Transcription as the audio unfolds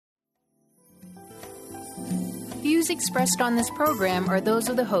views expressed on this program are those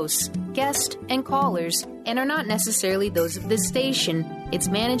of the hosts, guests, and callers, and are not necessarily those of this station, its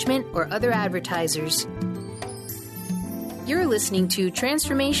management, or other advertisers. You're listening to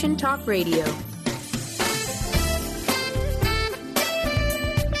Transformation Talk Radio.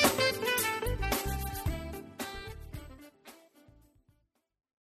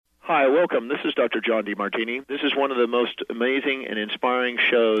 Hi, welcome. This is Dr. John DeMartini. This is one of the most amazing and inspiring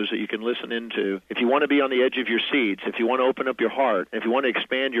shows that you can listen into. If you want to be on the edge of your seats, if you want to open up your heart, if you want to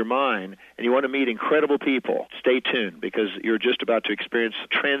expand your mind, and you want to meet incredible people, stay tuned because you're just about to experience a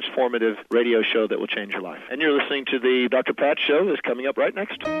transformative radio show that will change your life. And you're listening to the Dr. Pat Show that's coming up right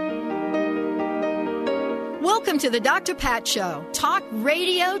next. Welcome to the Dr. Pat Show. Talk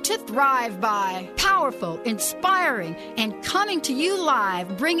radio to thrive by. Powerful, inspiring, and coming to you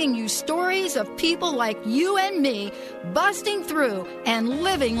live, bringing you stories of people like you and me, busting through and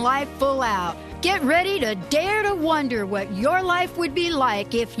living life full out. Get ready to dare to wonder what your life would be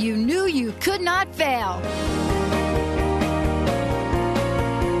like if you knew you could not fail.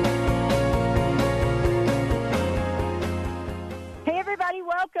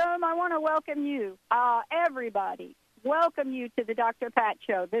 Welcome. I want to welcome you, everybody. Welcome you to the Dr. Pat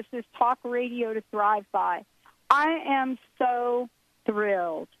Show. This is Talk Radio to Thrive By. I am so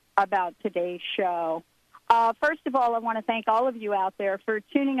thrilled about today's show. First of all, I want to thank all of you out there for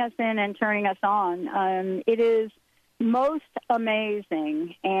tuning us in and turning us on. It is most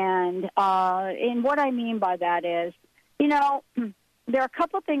amazing. And what I mean by that is, there are a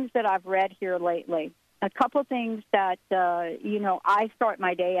couple things that I've read here lately. A couple things that, I start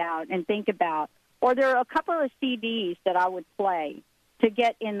my day out and think about. Or there are a couple of CDs that I would play to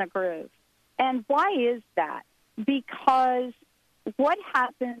get in the groove. And why is that? Because what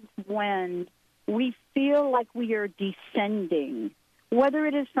happens when we feel like we are descending, whether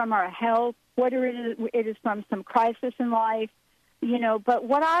it is from our health, whether it is from some crisis in life, but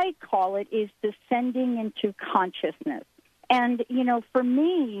what I call it is descending into consciousness. And, for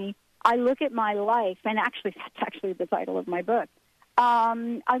me, I look at my life, and actually that's actually the title of my book.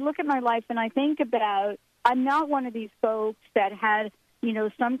 I look at my life and I think about, I'm not one of these folks that had,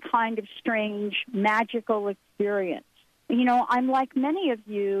 some kind of strange magical experience. I'm like many of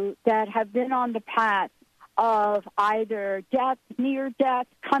you that have been on the path of either death, near death,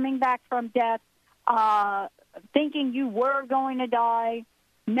 coming back from death, thinking you were going to die,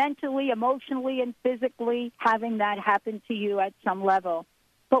 mentally, emotionally, and physically having that happen to you at some level.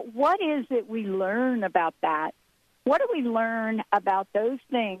 But what is it we learn about that? What do we learn about those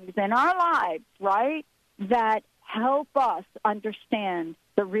things in our lives, right, that help us understand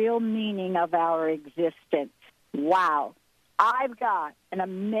the real meaning of our existence? Wow. I've got an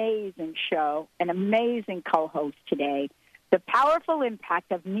amazing show, an amazing co-host today. The powerful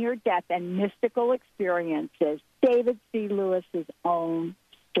impact of near-death and mystical experiences, David C. Lewis's own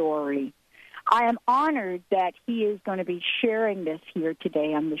story. I am honored that he is going to be sharing this here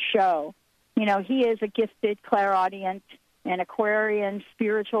today on the show. He is a gifted clairaudient, an Aquarian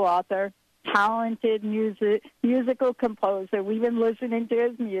spiritual author, talented musical composer. We've been listening to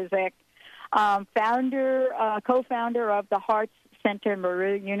his music. Co-founder of the Hearts Center,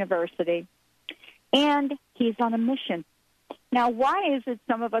 Maru University. And he's on a mission. Now, why is it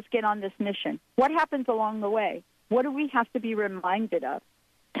some of us get on this mission? What happens along the way? What do we have to be reminded of?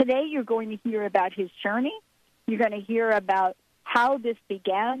 Today, you're going to hear about his journey. You're going to hear about how this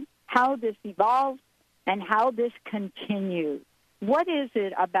began, how this evolved, and how this continues. What is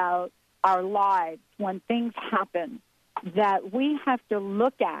it about our lives when things happen that we have to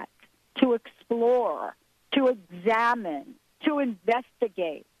look at, to explore, to examine, to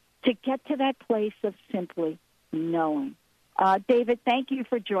investigate, to get to that place of simply knowing? David, thank you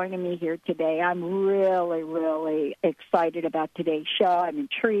for joining me here today. I'm really, really excited about today's show. I'm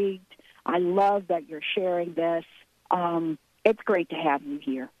intrigued. I love that you're sharing this. It's great to have you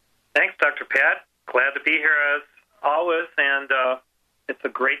here. Thanks, Dr. Pat. Glad to be here as always, and it's a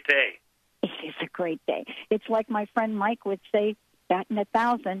great day. It is a great day. It's like my friend Mike would say, batting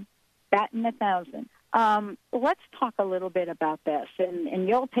 1,000, batting 1,000. Let's talk a little bit about this, and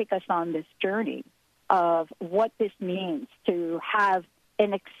you'll take us on this journey of what this means to have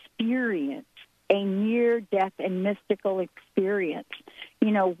an experience, a near-death and mystical experience.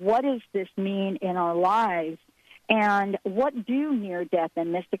 What does this mean in our lives? And what do near-death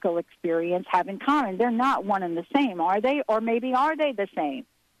and mystical experience have in common? They're not one and the same, are they? Or maybe are they the same?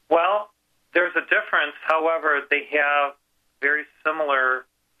 Well, there's a difference. However, they have very similar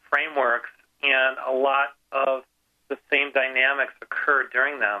frameworks, and a lot of the same dynamics occur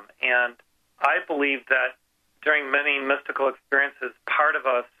during them. And I believe that during many mystical experiences, part of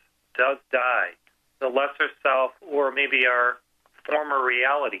us does die. The lesser self or or maybe our former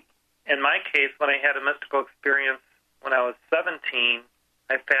reality. In my case, when I had a mystical experience when I was 17,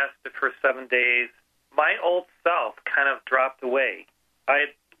 I fasted for 7 days. My old self kind of dropped away. I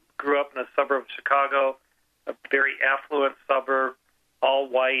grew up in a suburb of Chicago, a very affluent suburb, all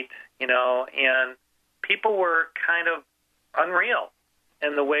white, and people were kind of unreal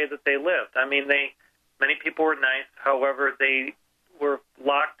in the way that they lived. I mean, many people were nice. However, they were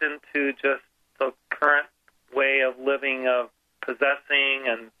locked into just the current way of living, of possessing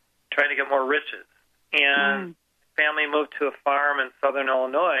and trying to get more riches. And family moved to a farm in southern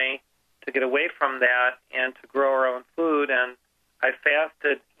Illinois to get away from that and to grow our own food. And I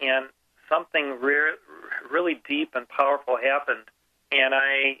fasted, and something really deep and powerful happened. And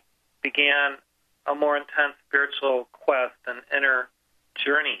I began a more intense spiritual quest, an inner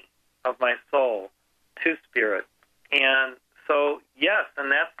journey of my soul to spirit. And so, yes, in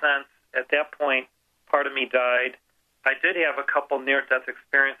that sense, at that point, part of me died. I did have a couple near-death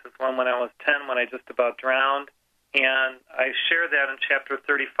experiences, one when I was 10, when I just about drowned. And I share that in Chapter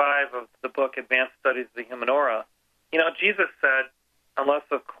 35 of the book Advanced Studies of the Human Aura. Jesus said, unless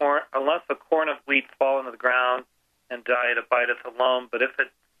a corn of wheat fall into the ground and die, it abideth alone, but if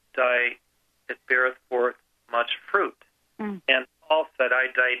it die, it beareth forth much fruit. And Paul said, I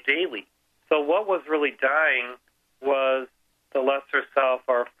die daily. So what was really dying was the lesser self,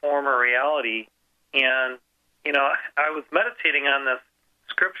 our former reality. And, I was meditating on this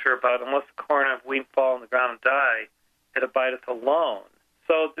scripture about unless a corn of wheat fall on the ground and die, it abideth alone.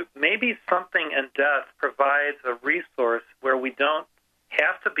 So maybe something in death provides a resource where we don't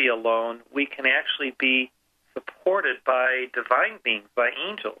have to be alone. We can actually be supported by divine beings, by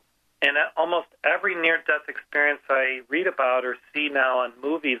angels. And almost every near-death experience I read about or see now in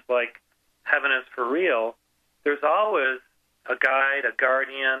movies like Heaven is for Real, there's always a guide, a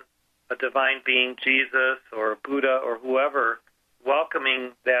guardian, a divine being, Jesus or Buddha or whoever,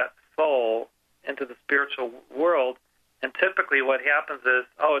 welcoming that soul into the spiritual world. And typically what happens is,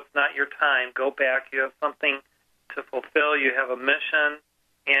 it's not your time, go back, you have something to fulfill, you have a mission,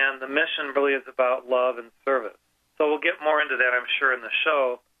 and the mission really is about love and service. So we'll get more into that, I'm sure, in the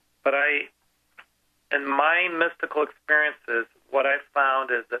show. But in my mystical experiences, what I found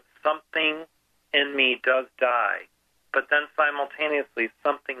is that something in me does die, but then simultaneously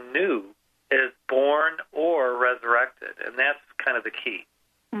something new is born or resurrected, and that's kind of the key.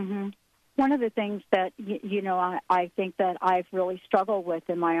 Mm-hmm. One of the things that, I think that I've really struggled with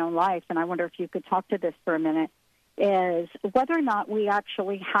in my own life, and I wonder if you could talk to this for a minute, is whether or not we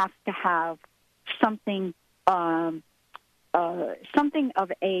actually have to have something of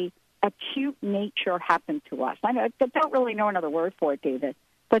a acute nature happen to us. I don't really know another word for it, David,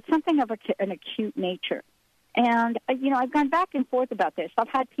 but something of an acute nature. And, I've gone back and forth about this. I've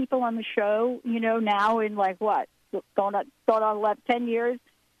had people on the show, now in going on 10 years,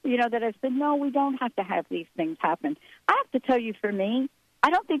 that have said, no, we don't have to have these things happen. I have to tell you, for me, I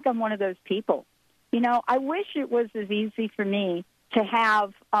don't think I'm one of those people. I wish it was as easy for me to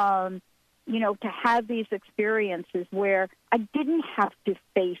have, to have these experiences where I didn't have to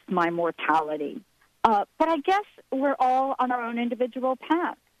face my mortality. But I guess we're all on our own individual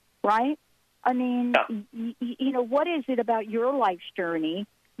path, right? I mean, what is it about your life's journey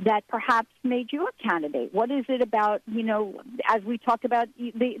that perhaps made you a candidate? What is it about, as we talk about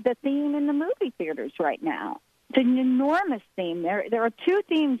the theme in the movie theaters right now? It's an enormous theme. There are two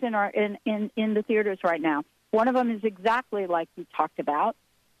themes in the theaters right now. One of them is exactly like you talked about,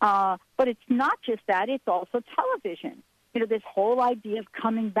 but it's not just that. It's also television. This whole idea of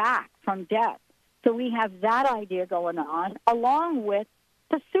coming back from death. So we have that idea going on, along with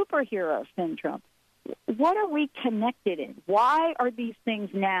the superhero syndrome. What are we connected in? Why are these things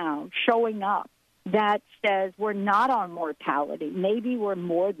now showing up that says we're not on mortality? Maybe we're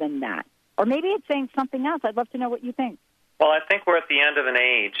more than that. Or maybe it's saying something else. I'd love to know what you think. Well, I think we're at the end of an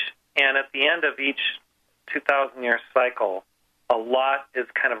age, and at the end of each 2,000-year cycle, a lot is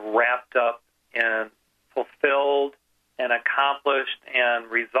kind of wrapped up and fulfilled and accomplished and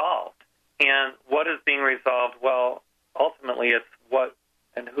resolved. And what is being resolved? Well, ultimately it's what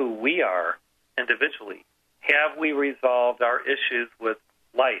and who we are individually. Have we resolved our issues with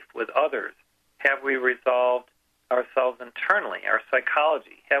life, with others? Have we resolved ourselves internally, our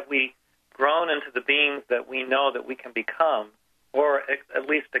psychology? Have we grown into the beings that we know that we can become, or at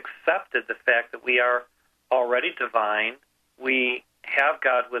least accepted the fact that we are already divine, we have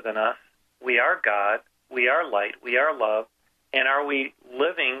God within us, we are God, we are light, we are love, and are we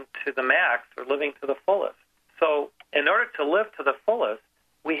living to the max or living to the fullest? So in order to live to the fullest,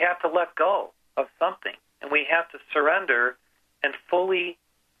 we have to let go of something, and we have to surrender and fully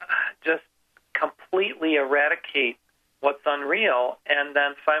just completely eradicate what's unreal, and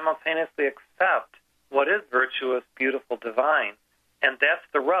then simultaneously accept what is virtuous, beautiful, divine. And that's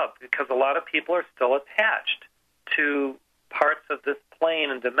the rub, because a lot of people are still attached to parts of this plane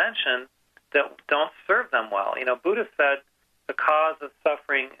and dimension that don't serve them well. Buddha said the cause of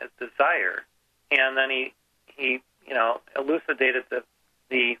suffering is desire, and then he elucidated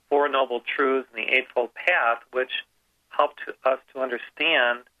the Four Noble Truths and the Eightfold Path, which helped us to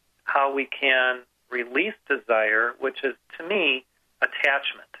understand how we can release desire, which is, to me,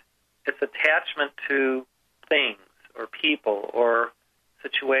 attachment. It's attachment to things or people or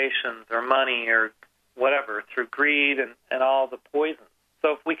situations or money or whatever through greed and all the poisons.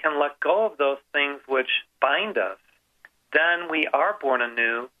 So if we can let go of those things which bind us, then we are born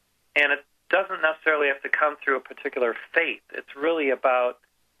anew, and it doesn't necessarily have to come through a particular faith. It's really about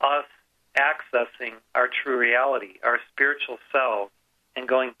us accessing our true reality, our spiritual selves, and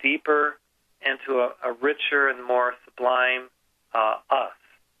going deeper into a richer and more sublime us.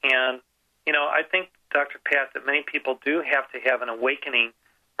 And, I think, Dr. Pat, that many people do have to have an awakening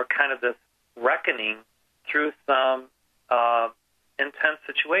or kind of this reckoning through some intense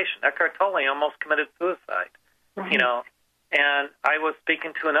situation. Eckhart Tolle almost committed suicide, right. And I was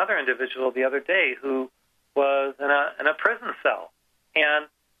speaking to another individual the other day who was in a prison cell. And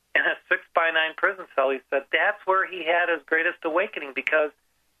in a 6x9 prison cell, he said that's where he had his greatest awakening, because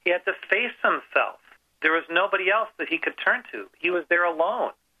he had to face himself. There was nobody else that he could turn to. He was there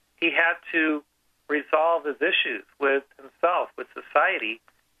alone. He had to resolve his issues with himself, with society,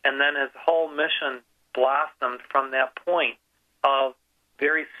 and then his whole mission blossomed from that point of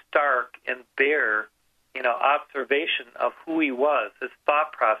very stark and bare, observation of who he was, his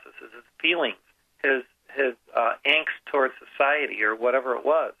thought processes, his feelings, his angst towards society or whatever it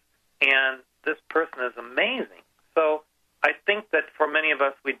was. And this person is amazing. So I think that for many of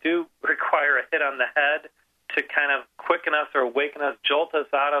us, we do require a hit on the head to kind of quicken us or awaken us, jolt us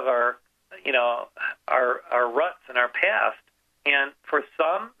out of our ruts in our past. And for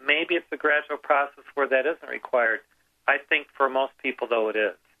some, maybe it's a gradual process where that isn't required. I think for most people, though, it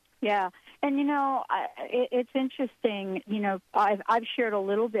is. Yeah. And, it's interesting, I've shared a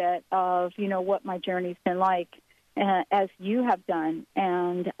little bit of, what my journey's been like, as you have done.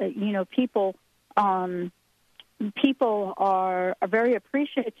 And, people are very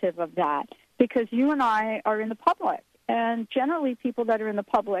appreciative of that, because you and I are in the public. And generally people that are in the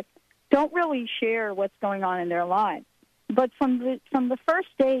public don't really share what's going on in their lives. But from the first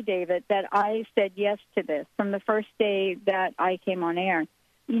day, David, that I said yes to this, from the first day that I came on air,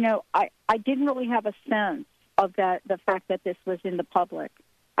 I didn't really have a sense of the fact that this was in the public.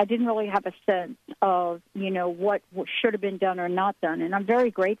 I didn't really have a sense of, what should have been done or not done, and I'm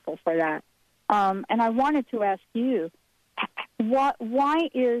very grateful for that. And I wanted to ask you, why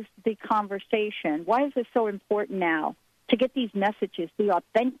is the conversation, why is it so important now to get these messages, the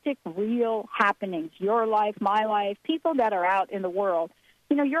authentic, real happenings, your life, my life, people that are out in the world?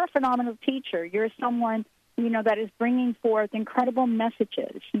 You're a phenomenal teacher. You're someone, that is bringing forth incredible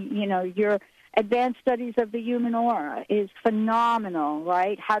messages. Your advanced studies of the human aura is phenomenal,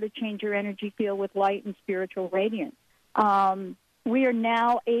 right? How to change your energy field with light and spiritual radiance. We are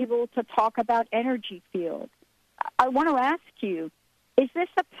now able to talk about energy fields. I want to ask you, is this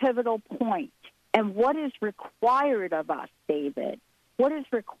a pivotal point? And what is required of us, David? What is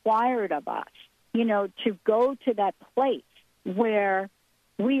required of us, to go to that place where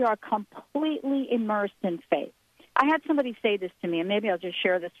we are completely immersed in faith? I had somebody say this to me, and maybe I'll just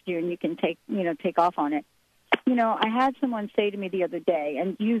share this with you, and you can take off on it. I had someone say to me the other day,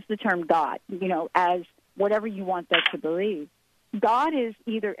 and use the term God, as whatever you want that to believe. God is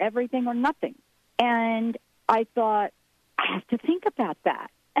either everything or nothing. And I thought, I have to think about that.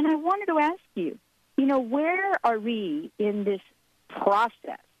 And I wanted to ask you, where are we in this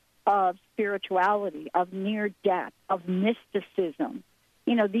process of spirituality, of near death, of mysticism?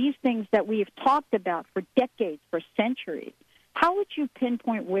 These things that we have talked about for decades, for centuries. How would you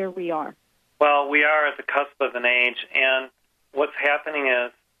pinpoint where we are? Well, we are at the cusp of an age, and what's happening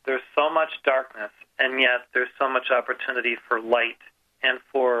is there's so much darkness, and yet there's so much opportunity for light and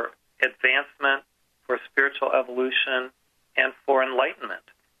for advancement, for spiritual evolution, and for enlightenment.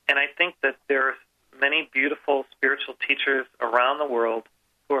 And I think that there's many beautiful spiritual teachers around the world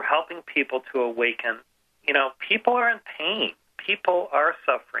who are helping people to awaken. People are in pain. People are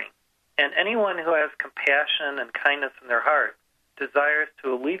suffering. And anyone who has compassion and kindness in their heart desires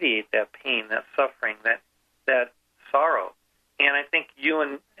to alleviate that pain, that suffering, that sorrow. And I think you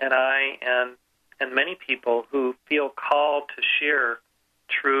and I and many people who feel called to share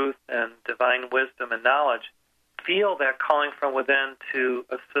truth and divine wisdom and knowledge feel that calling from within to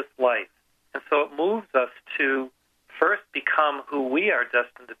assist life. And so it moves us to first become who we are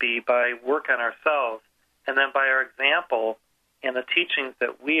destined to be by work on ourselves, and then by our example and the teachings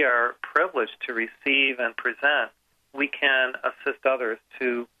that we are privileged to receive and present, we can assist others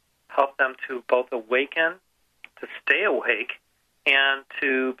to help them to both awaken, to stay awake, and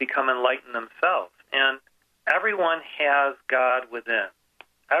to become enlightened themselves. And everyone has God within.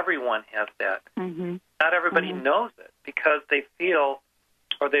 Everyone has that. Mm-hmm. Not everybody knows it because they feel,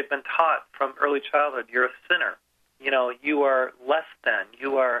 or they've been taught from early childhood, you're a sinner. You know, you are less than.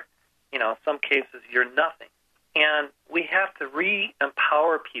 You are, you know, in some cases, you're nothing. And we have to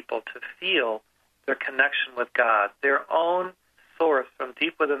re-empower people to feel their connection with God, their own source from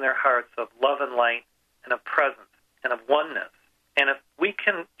deep within their hearts of love and light and of presence and of oneness. And if we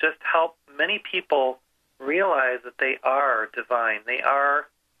can just help many people realize that they are divine, they are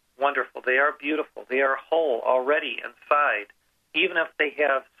wonderful, they are beautiful, they are whole already inside, even if they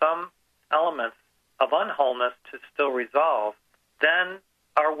have some elements of unwholeness to still resolve, then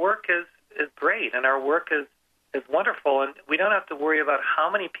our work is great and our work is wonderful. And we don't have to worry about how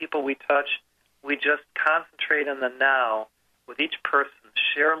many people we touch. We just concentrate in the now with each person,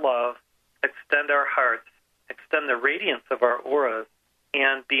 share love, extend our hearts, extend the radiance of our auras,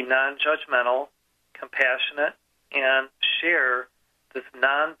 and be non-judgmental, compassionate, and share this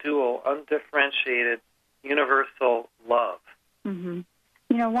non-dual, undifferentiated, universal love. Mm-hmm.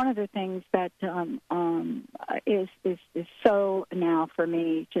 You know, one of the things that is so now for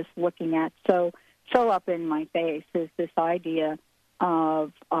me, just looking at so up in my face, is this idea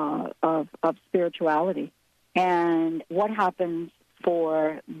of spirituality and what happens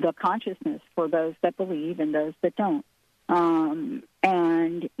for the consciousness for those that believe and those that don't. And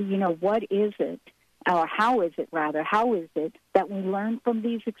you know, what is it? Or how is it that we learn from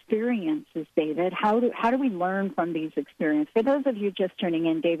these experiences, David? How do we learn from these experiences? For those of you just tuning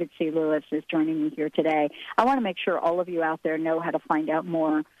in, David C. Lewis is joining me here today. I want to make sure all of you out there know how to find out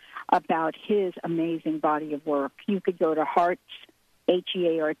more about his amazing body of work. You could go to Hearts,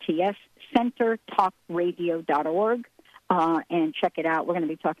 Hearts, centertalkradio.org, and check it out. We're going to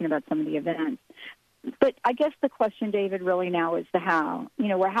be talking about some of the events. But I guess the question, David, really now is the how. You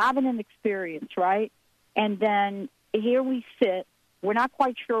know, we're having an experience, right? And then here we sit. We're not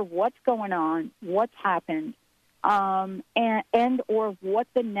quite sure what's going on, what's happened, and or what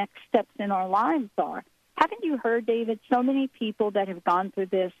the next steps in our lives are. Haven't you heard, David, so many people that have gone through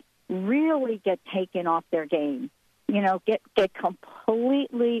this really get taken off their game, you know, get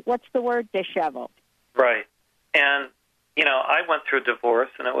completely, what's the word, disheveled. Right. And you know, I went through a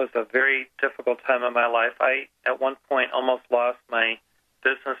divorce, and it was a very difficult time in my life. I, at one point, almost lost my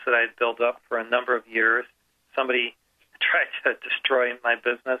business that I had built up for a number of years. Somebody tried to destroy my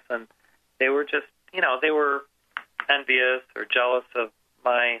business, and they were just, you know, they were envious or jealous of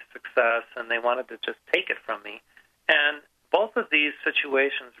my success, and they wanted to just take it from me. And both of these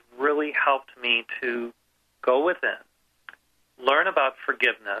situations really helped me to go within, learn about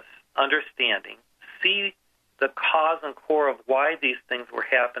forgiveness, understanding, see the cause and core of why these things were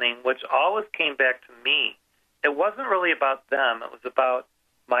happening, which always came back to me. It wasn't really about them. It was about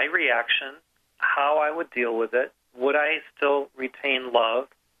my reaction, how I would deal with it. Would I still retain love,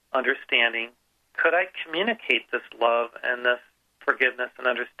 understanding? Could I communicate this love and this forgiveness and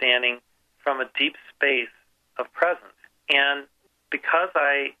understanding from a deep space of presence? And because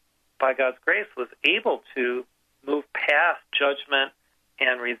I, by God's grace, was able to move past judgment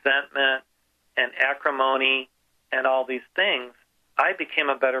and resentment and acrimony and all these things, I became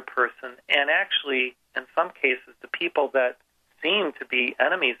a better person. And actually, in some cases, the people that seemed to be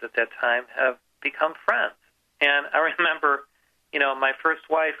enemies at that time have become friends. And I remember, you know, my first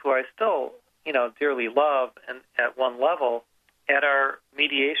wife, who I still, you know, dearly love, and at one level, at our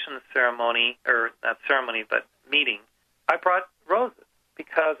mediation ceremony, or not ceremony, but meeting, I brought roses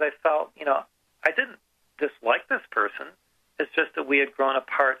because I felt, you know, I didn't dislike this person. It's just that we had grown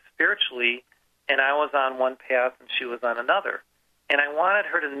apart spiritually, and I was on one path and she was on another. And I wanted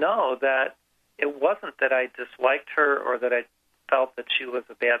her to know that it wasn't that I disliked her or that I felt that she was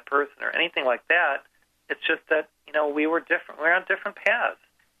a bad person or anything like that. It's just that, you know, we were different. We're on different paths.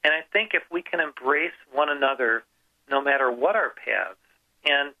 And I think if we can embrace one another no matter what our paths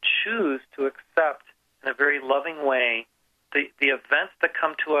and choose to accept in a very loving way the events that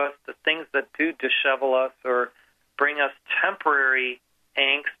come to us, the things that do dishevel us or bring us temporary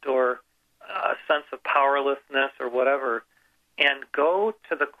angst or a sense of powerlessness or whatever, and go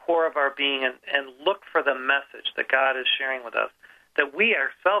to the core of our being and look for the message that God is sharing with us, that we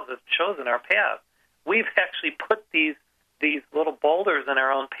ourselves have chosen our path. We've actually put these little boulders in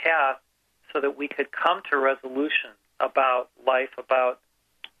our own path so that we could come to resolution about life, about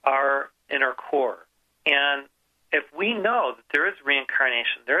our inner core. And if we know that there is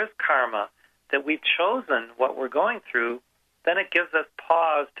reincarnation, there is karma, that we've chosen what we're going through, then it gives us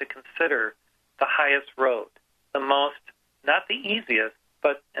pause to consider the highest road, the most, not the easiest,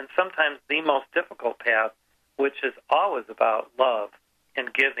 but and sometimes the most difficult path, which is always about love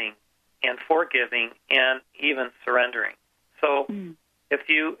and giving and forgiving and even surrendering. So if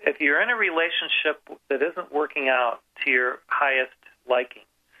you're in a relationship that isn't working out to your highest liking,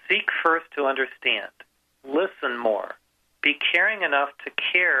 seek first to understand. Listen more. Be caring enough to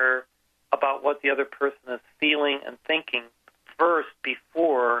care about what the other person is feeling and thinking first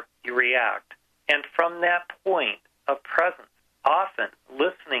before you react. And from that point of presence, often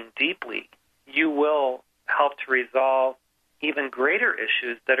listening deeply, you will help to resolve even greater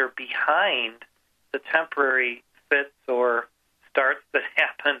issues that are behind the temporary fits or starts that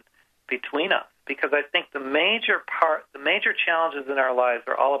happen between us. Because I think the major challenges in our lives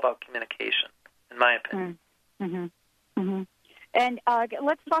are all about communication, in my opinion. And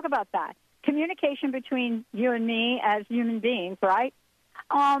let's talk about that. Communication between you and me as human beings, right?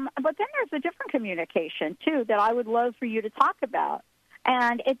 But then there's a different communication, too, that I would love for you to talk about.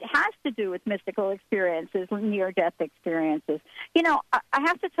 And it has to do with mystical experiences, near-death experiences. You know, I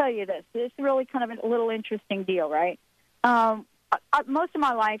have to tell you this. It's really kind of a little interesting deal, right? Most of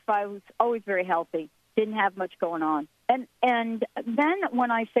my life, I was always very healthy, didn't have much going on. And then when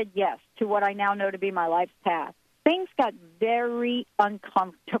I said yes to what I now know to be my life's path, things got very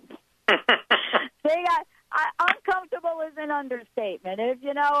uncomfortable. Uncomfortable is an understatement, if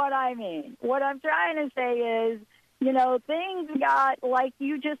you know what I mean. What I'm trying to say is, you know, things got like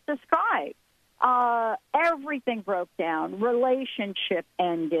you just described. Everything broke down. Relationship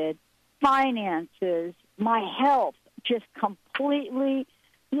ended. Finances, my health just completely,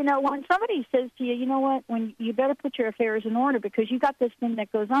 you know, when somebody says to you, you know what, when you better put your affairs in order because you got this thing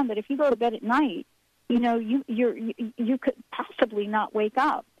that goes on, but if you go to bed at night, you know, you could possibly not wake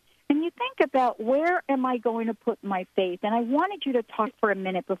up. And you think about, where am I going to put my faith? And I wanted you to talk for a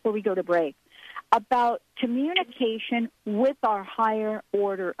minute before we go to break about communication with our higher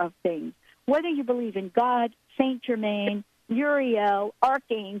order of things. Whether you believe in God, Saint Germain, Uriel,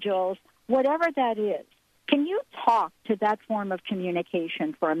 archangels, whatever that is, can you talk to that form of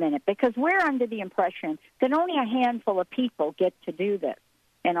communication for a minute? Because we're under the impression that only a handful of people get to do this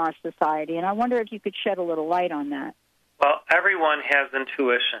in our society. And I wonder if you could shed a little light on that. Well, everyone has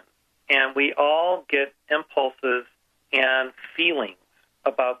intuition. And we all get impulses and feelings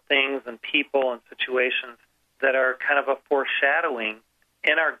about things and people and situations that are kind of a foreshadowing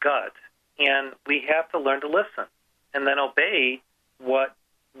in our gut. And we have to learn to listen and then obey what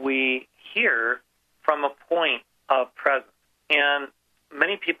we hear from a point of presence. And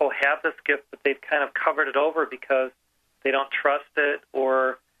many people have this gift, but they've kind of covered it over because they don't trust it,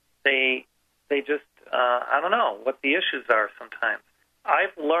 or they just, I don't know what the issues are sometimes.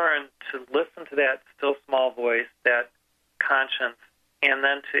 I've learned to listen to that still small voice, that conscience, and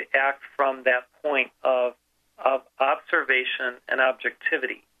then to act from that point of observation and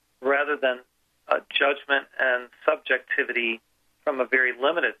objectivity rather than judgment and subjectivity from a very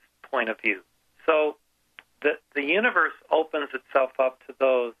limited point of view. So the universe opens itself up to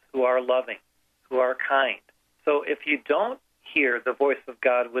those who are loving, who are kind. So if you don't hear the voice of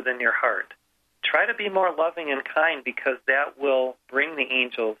God within your heart, try to be more loving and kind, because that will bring the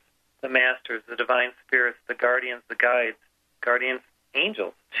angels, the masters, the divine spirits, the guardians, the guides, guardians,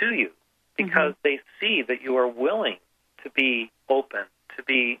 angels to you, because they see that you are willing to be open, to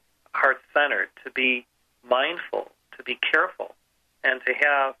be heart-centered, to be mindful, to be careful, and to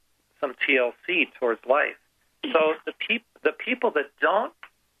have some TLC towards life. So the people that don't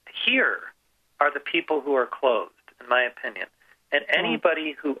hear are the people who are closed, in my opinion. And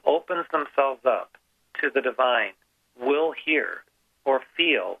anybody who opens themselves up to the divine will hear or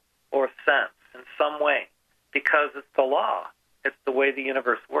feel or sense in some way, because it's the law. It's the way the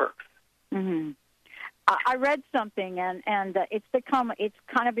universe works. I read something, and it's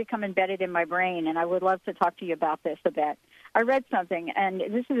kind of become embedded in my brain, and I would love to talk to you about this a bit. I read something, and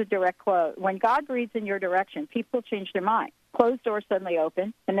this is a direct quote. When God breathes in your direction, people change their mind. Closed doors suddenly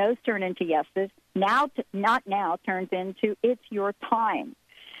open. The no's turn into yeses. Not now turns into it's your time.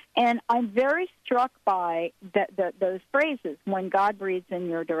 And I'm very struck by those phrases, when God breathes in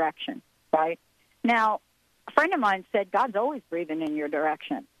your direction, right? Now, a friend of mine said, God's always breathing in your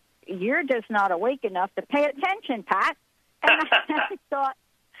direction. You're just not awake enough to pay attention, Pat. And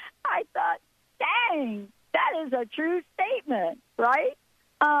I thought, dang, that is a true statement, right?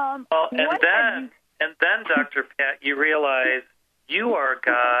 And then, Dr. Pat, you realize you are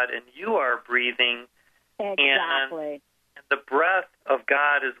God and you are breathing. Exactly. And the breath of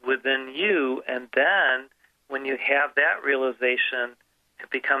God is within you. And then when you have that realization, it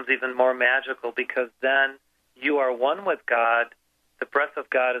becomes even more magical, because then you are one with God. The breath of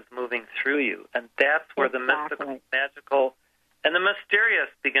God is moving through you, and that's where the mystical, magical, and the mysterious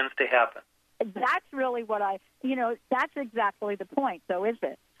begins to happen. That's really what that's exactly the point, though, is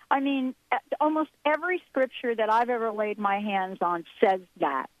it? I mean, almost every scripture that I've ever laid my hands on says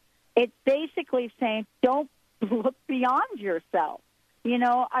that. It's basically saying, don't look beyond yourself.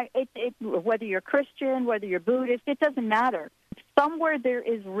 Whether you're Christian, whether you're Buddhist, it doesn't matter. Somewhere there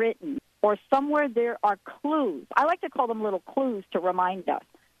is written, or somewhere there are clues. I like to call them little clues to remind us.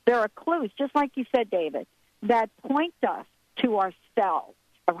 There are clues, just like you said, David, that point us to ourselves.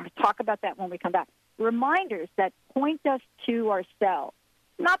 I want to talk about that when we come back. Reminders that point us to ourselves.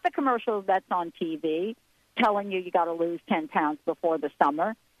 Not the commercials that's on TV telling you got to lose 10 pounds before the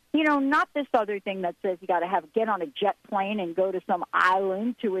summer. Not this other thing that says you got to get on a jet plane and go to some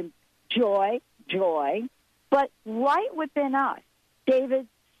island to enjoy joy. But right within us, David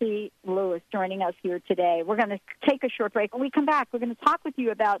C. Lewis joining us here today. We're going to take a short break. When we come back, we're going to talk with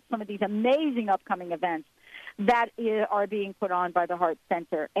you about some of these amazing upcoming events that are being put on by the Heart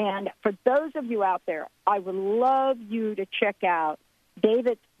Center. And for those of you out there, I would love you to check out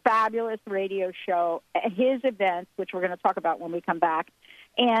David's fabulous radio show, his events, which we're going to talk about when we come back.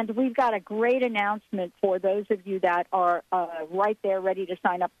 And we've got a great announcement for those of you that are right there ready to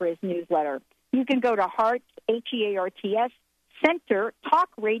sign up for his newsletter. You can go to Hearts, Hearts, Center,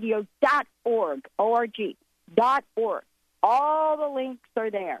 talkradio.org, O-R-G.org. All the links are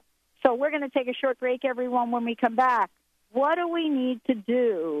there. So we're going to take a short break, everyone. When we come back, what do we need to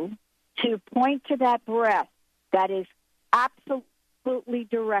do to point to that breath that is absolutely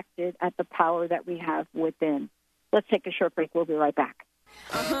directed at the power that we have within? Let's take a short break. We'll be right back.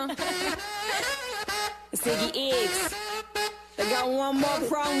 Ziggy X. I got one more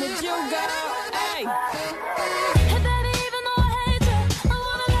problem with you, girl. Hey. Hey, baby, even though I hate you, I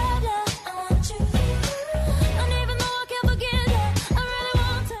wanna love you, I want you. And even though I can't forget you, I really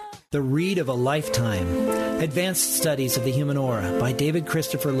want to. The Read of a Lifetime. Advanced Studies of the Human Aura by David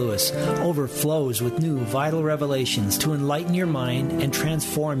Christopher Lewis overflows with new vital revelations to enlighten your mind and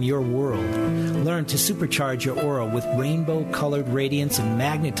transform your world. Learn to supercharge your aura with rainbow-colored radiance and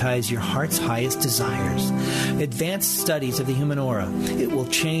magnetize your heart's highest desires. Advanced Studies of the Human Aura. It will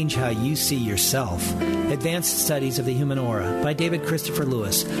change how you see yourself. Advanced Studies of the Human Aura by David Christopher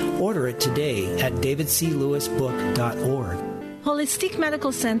Lewis. Order it today at davidclewisbook.org. Holistic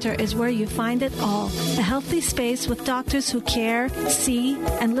Medical Center is where you find it all. A healthy space with doctors who care, see,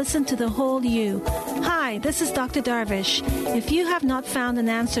 and listen to the whole you. Hi, this is Dr. Darvish. If you have not found an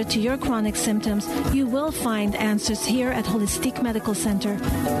answer to your chronic symptoms, you will find answers here at Holistic Medical Center.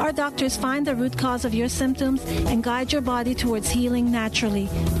 Our doctors find the root cause of your symptoms and guide your body towards healing naturally.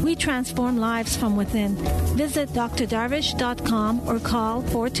 We transform lives from within. Visit drdarvish.com or call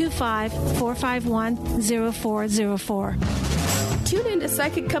 425-451-0404. Tune in to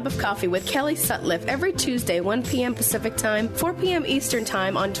Psychic Cup of Coffee with Kelly Sutliff every Tuesday, 1 p.m. Pacific Time, 4 p.m. Eastern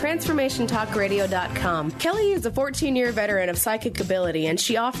Time on TransformationTalkRadio.com. Kelly is a 14-year veteran of psychic ability, and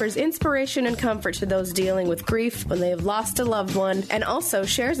she offers inspiration and comfort to those dealing with grief when they have lost a loved one, and also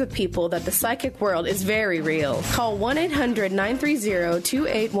shares with people that the psychic world is very real. Call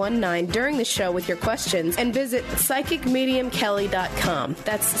 1-800-930-2819 during the show with your questions, and visit PsychicMediumKelly.com.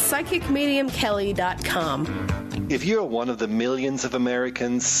 That's PsychicMediumKelly.com. If you're one of the millions of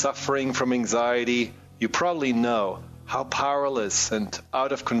Americans suffering from anxiety, you probably know how powerless and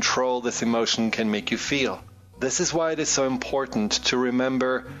out of control this emotion can make you feel. This is why it is so important to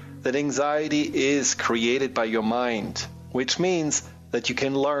remember that anxiety is created by your mind, which means that you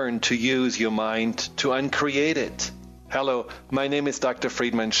can learn to use your mind to uncreate it. Hello, my name is Dr.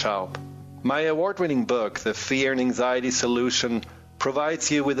 Friedman Schaub. My award-winning book, The Fear and Anxiety Solution, provides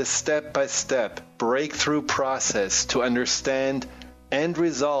you with a step-by-step breakthrough process to understand and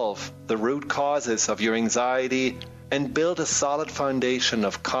resolve the root causes of your anxiety and build a solid foundation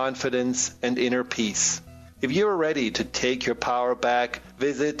of confidence and inner peace. If you are ready to take your power back,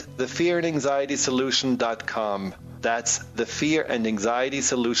 visit thefearandanxietysolution.com. That's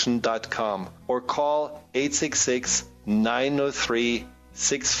thefearandanxietysolution.com or call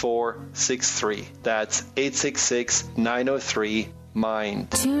 866-903-6463. That's 866-903-6463. mind.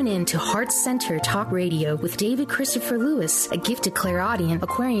 Tune in to Heart Center Talk Radio with David Christopher Lewis, a gifted clairaudient,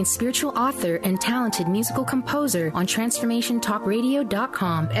 Aquarian spiritual author, and talented musical composer on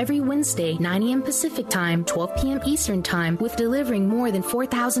TransformationTalkRadio.com every Wednesday, 9 a.m. Pacific Time, 12 p.m. Eastern Time, with delivering more than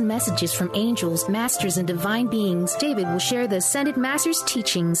 4,000 messages from angels, masters, and divine beings. David will share the Ascended Masters'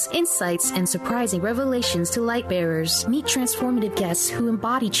 teachings, insights, and surprising revelations to light bearers. Meet transformative guests who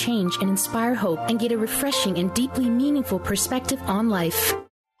embody change and inspire hope, and get a refreshing and deeply meaningful perspective on life.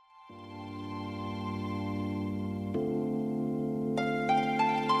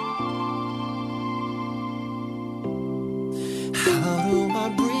 How do I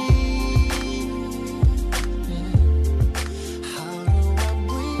breathe? How do I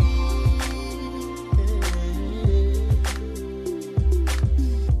breathe?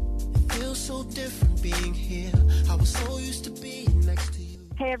 It feels so different being here. I was so used to being next to you.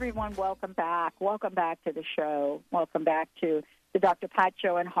 Hey, everyone, welcome back. Welcome back to the show. Welcome back to the Dr. Pat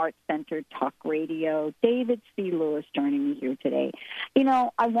Show and Heart Center Talk Radio. David C. Lewis joining me here today. You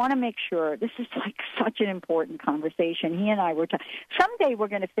know, I want to make sure, this is like such an important conversation. He and I were talking. Someday we're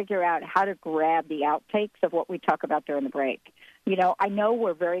going to figure out how to grab the outtakes of what we talk about during the break. You know, I know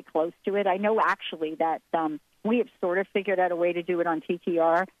we're very close to it. I know actually that we have sort of figured out a way to do it on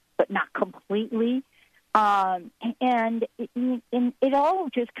TTR, but not completely. And it all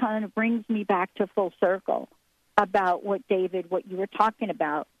just kind of brings me back to full circle about what you were talking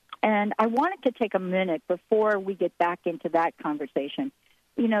about. And I wanted to take a minute before we get back into that conversation,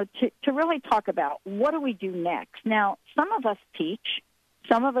 you know, to really talk about what do we do next. Now, some of us teach,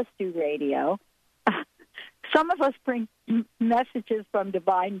 some of us do radio, some of us bring messages from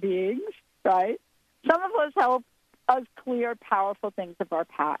divine beings, right? Some of us help us clear powerful things of our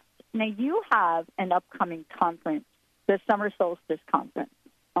past. Now, you have an upcoming conference, the Summer Solstice Conference,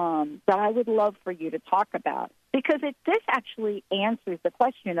 that I would love for you to talk about, because this actually answers the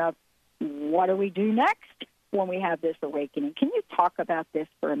question of what do we do next when we have this awakening. Can you talk about this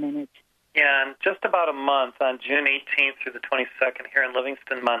for a minute? Yeah, in just about a month, on June 18th through the 22nd, here in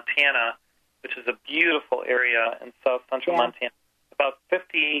Livingston, Montana, which is a beautiful area in south central Montana, about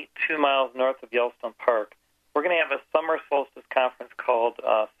 52 miles north of Yellowstone Park, we're going to have a summer solstice conference called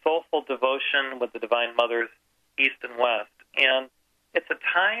Soulful Devotion with the Divine Mothers, East and West. And it's a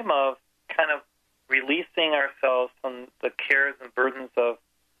time of kind of releasing ourselves from the cares and burdens of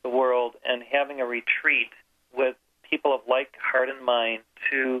the world and having a retreat with people of like heart and mind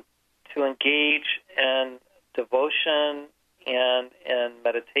to engage in devotion and in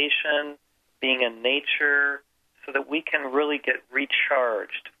meditation, being in nature, so that we can really get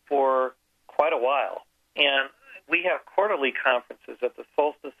recharged for quite a while. And we have quarterly conferences at the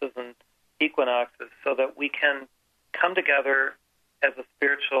solstices and equinoxes so that we can come together as a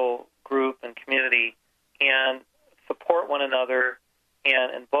spiritual group and community and support one another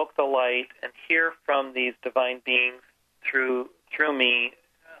and invoke the light and hear from these divine beings through me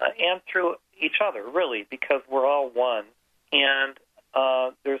and through each other, really, because we're all one. And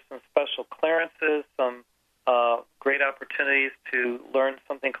there's some special clearances, some great opportunities to learn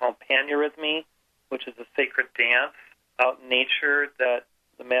something called panurhythmy, which is a sacred dance out in nature that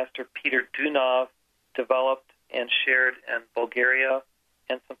the master Peter Dunov developed and shared in Bulgaria.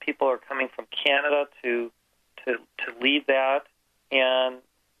 And some people are coming from Canada to lead that. And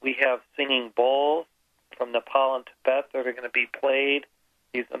we have singing bowls from Nepal and Tibet that are going to be played,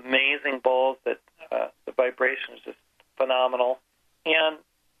 these amazing bowls that the vibration is just phenomenal. And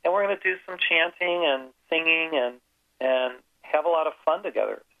we're going to do some chanting and singing and have a lot of fun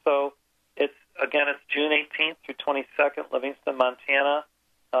together. So it's June 18th through 22nd, Livingston, Montana.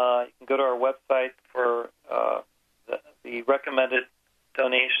 You can go to our website for the recommended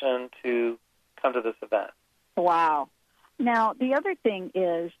donation to come to this event. Wow. Now, the other thing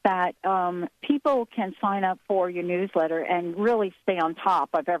is that people can sign up for your newsletter and really stay on top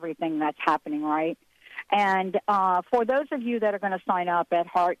of everything that's happening, right? And for those of you that are going to sign up at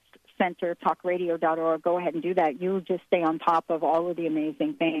heartcentertalkradio.org, go ahead and do that. You'll just stay on top of all of the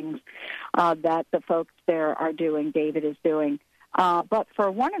amazing things that the folks there are doing, David is doing. But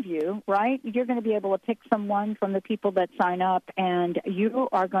for one of you, right, you're going to be able to pick someone from the people that sign up, and you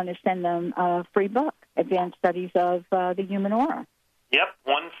are going to send them a free book, Advanced Studies of the Human Aura. Yep,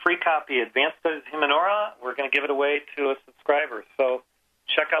 one free copy, Advanced Studies of the Human Aura. We're going to give it away to a subscriber. So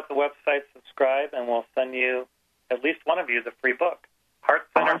check out the website, subscribe, and we'll send you, at least one of you, the free book.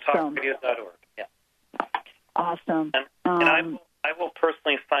 HeartCenterTalkRadio.org. Yeah. Awesome. And I will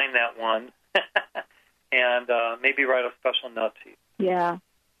personally sign that one. And maybe write a special note to you. Yeah.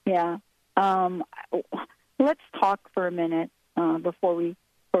 Let's talk for a minute before we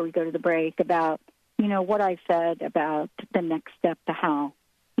go to the break about, what I said about the next step to how,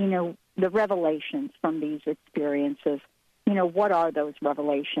 the revelations from these experiences, what are those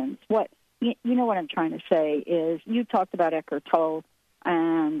revelations? What I'm trying to say is you talked about Eckhart Tolle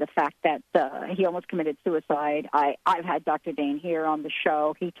and the fact that he almost committed suicide. I've had Dr. Dane here on the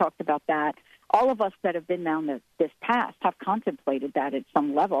show. He talked about that. All of us that have been down this path have contemplated that at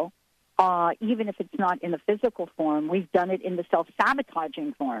some level. Even if it's not in the physical form, we've done it in the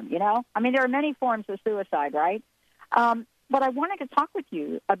self-sabotaging form, I mean, there are many forms of suicide, right? But I wanted to talk with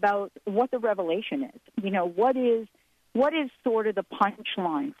you about what the revelation is. What is sort of the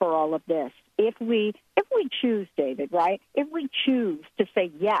punchline for all of this? If we choose, David, right? If we choose to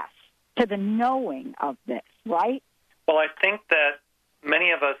say yes to the knowing of this, right? Well, I think that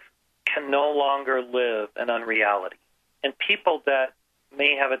many of us can no longer live in unreality. And people that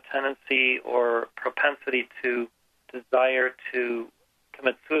may have a tendency or propensity to desire to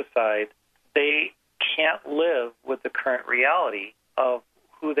commit suicide, they can't live with the current reality of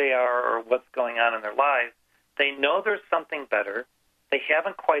who they are or what's going on in their lives. They know there's something better. They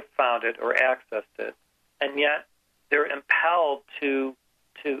haven't quite found it or accessed it, and yet they're impelled to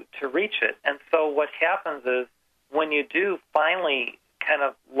reach it. And so what happens is when you do finally kind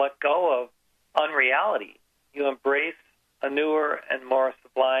of let go of unreality, you embrace a newer and more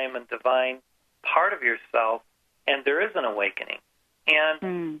sublime and divine part of yourself, and there is an awakening.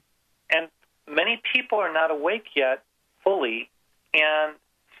 And many people are not awake yet fully, and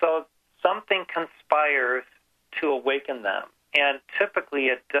so something conspires to awaken them. And typically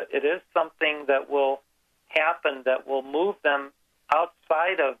it is something that will happen that will move them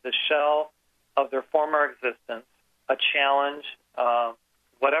outside of the shell of their former existence, a challenge,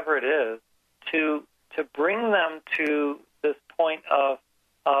 whatever it is, to bring them to this point of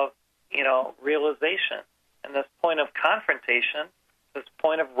realization and this point of confrontation, this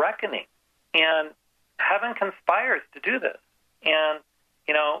point of reckoning. And heaven conspires to do this. And,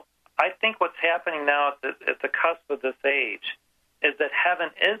 I think what's happening now at the cusp of this age is that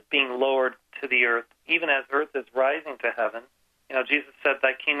heaven is being lowered to the earth, even as earth is rising to heaven. Jesus said,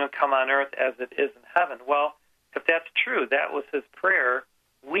 "Thy kingdom come on earth as it is in heaven." Well, if that's true, that was his prayer.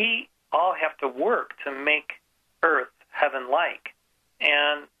 We all have to work to make earth heaven-like.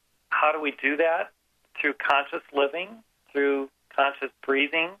 And how do we do that? Through conscious living, through conscious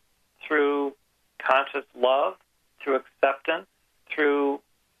breathing, through conscious love, through acceptance, through,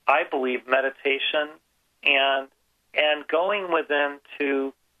 I believe, meditation, and going within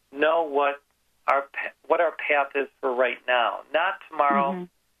to know what our path is for right now, not tomorrow,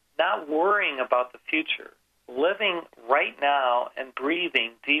 not worrying about the future, living right now and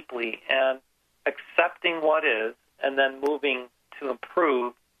breathing deeply and accepting what is, and then moving to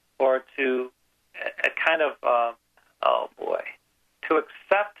improve or to a kind of, to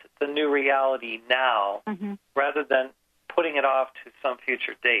accept the new reality now rather than putting it off to some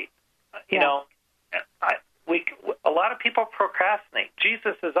future date. A lot of people procrastinate.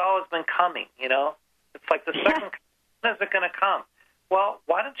 Jesus has always been coming, It's like the second, when is it going to come? Well,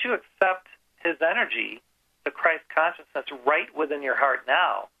 why don't you accept his energy, the Christ consciousness, right within your heart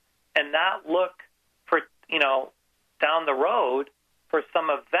now, and not look for, down the road for some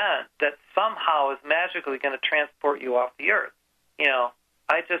event that somehow is magically going to transport you off the earth.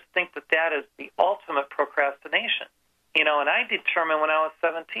 I just think that is the ultimate procrastination. And I determined when I was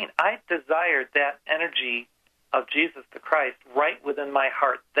 17, I desired that energy of Jesus the Christ right within my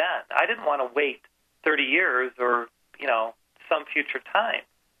heart then. I didn't want to wait 30 years or, some future time.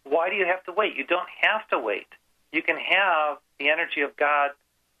 Why do you have to wait? You don't have to wait. You can have the energy of God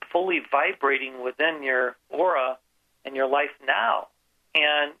fully vibrating within your aura and your life now.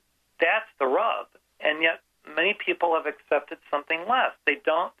 And that's the rub. And yet many people have accepted something less. They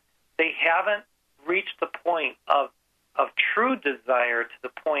haven't reached the point of true desire to the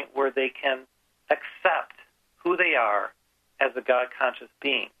point where they can accept who they are as a God-conscious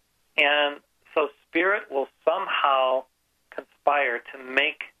being. And so spirit will somehow conspire to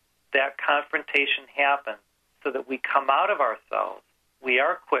make that confrontation happen so that we come out of ourselves, we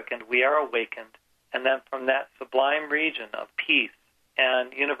are quickened, we are awakened, and then from that sublime region of peace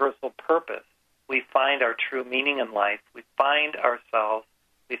and universal purpose, we find our true meaning in life, we find ourselves,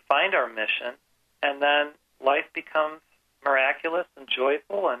 we find our mission, and then life becomes miraculous and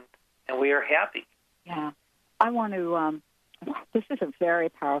joyful, and we are happy. Yeah. I want to, this is a very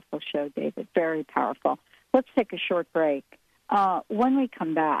powerful show, David, very powerful. Let's take a short break. When we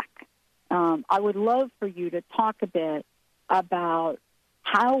come back, I would love for you to talk a bit about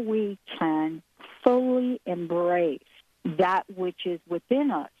how we can fully embrace that which is within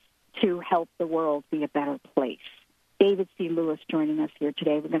us to help the world be a better place. David C. Lewis joining us here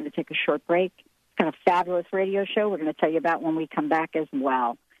today. We're going to take a short break. It's kind of fabulous radio show we're going to tell you about when we come back as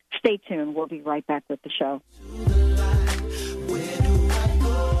well. Stay tuned. We'll be right back with the show. Where do I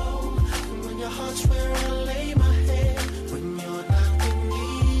go when your heart's where I lay my head? When you're not with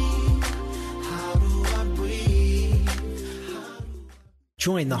me, how do I breathe?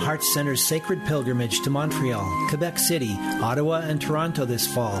 Join the Heart Center's sacred pilgrimage to Montreal, Quebec City, Ottawa, and Toronto this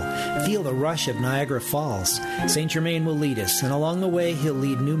fall. Feel the rush of Niagara Falls. St. Germain will lead us, and along the way he'll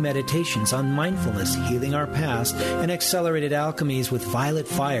lead new meditations on mindfulness, healing our past, and accelerated alchemies with violet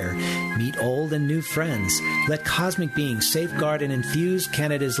fire. Meet old and new friends. Let cosmic beings safeguard and infuse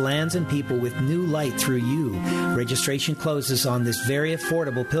Canada's lands and people with new light through you. Registration closes on this very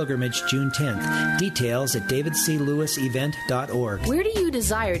affordable pilgrimage June 10th. Details at davidclewisevent.org. Where do you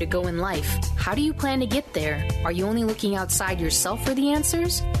desire to go in life? How do you plan to get there? Are you only looking outside yourself for the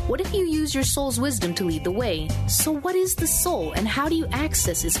answers? What if you use your soul's wisdom to lead the way? So what is the soul, and how do you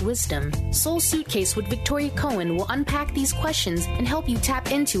access its wisdom? Soul Suitcase with Victoria Cohen will unpack these questions and help you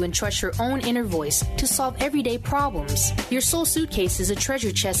tap into and trust your own inner voice to solve everyday problems. Your Soul Suitcase is a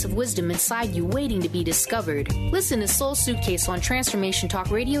treasure chest of wisdom inside you waiting to be discovered. Listen to Soul Suitcase on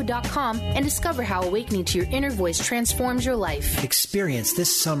TransformationTalkRadio.com and discover how awakening to your inner voice transforms your life. Experience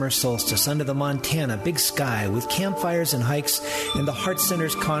this summer solstice under the Montana big sky with campfires and hikes and the Heart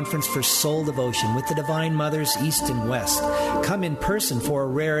Center's Conference for Soul Devotion with the Divine Mothers East and West. Come in person for a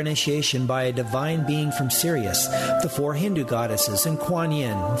rare initiation by a divine being from Sirius, the 4 Hindu goddesses, and Kuan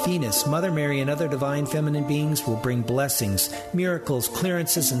Yin, Venus, Mother Mary, and other divine feminine beings will bring blessings, miracles,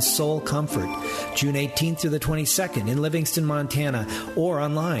 clearances, and soul comfort. June 18th through the 22nd in Livingston, Montana, or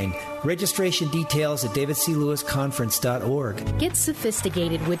online. Registration details at davidclewisconference.org. Get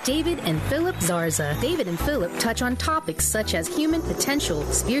sophisticated with David and Philip Zarza. David and Philip touch on topics such as human potential,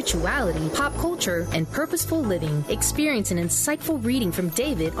 spirituality, pop culture, and purposeful living. Experience an insightful reading from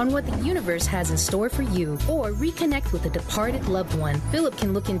David on what the universe has in store for you, or reconnect with a departed loved one. Philip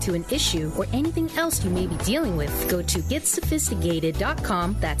can look into an issue or anything else you may be dealing with. Go to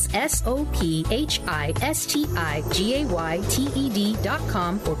getsophisticated.com. That's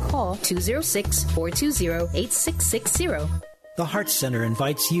SOPHISTIGAYTED.com or call 206-420-8660. The Heart Center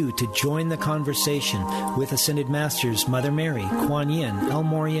invites you to join the conversation with Ascended Masters Mother Mary, Kuan Yin, El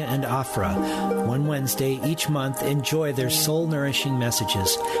Morya, and Afra. One Wednesday each month, enjoy their soul-nourishing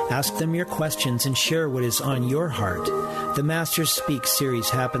messages. Ask them your questions and share what is on your heart. The Masters Speak series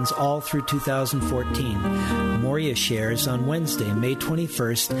happens all through 2014. Morya shares on Wednesday, May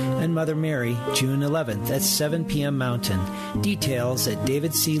 21st, and Mother Mary, June 11th at 7 p.m. Mountain. Details at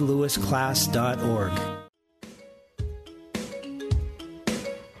davidclewisclass.org.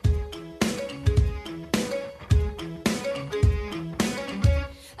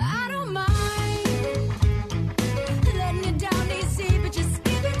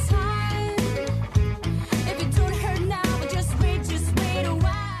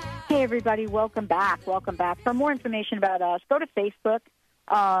 Everybody, welcome back. Welcome back. For more information about us, go to Facebook,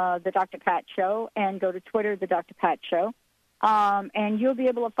 The Dr. Pat Show, and go to Twitter, The Dr. Pat Show. And you'll be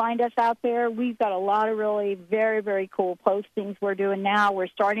able to find us out there. We've got a lot of really very, very cool postings we're doing now. We're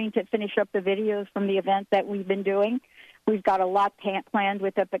starting to finish up the videos from the event that we've been doing. We've got a lot planned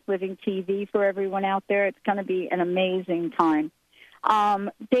with Epic Living TV for everyone out there. It's going to be an amazing time.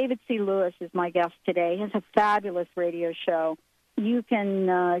 David C. Lewis is my guest today. He has a fabulous radio show. You can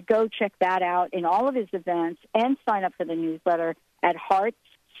go check that out in all of his events and sign up for the newsletter at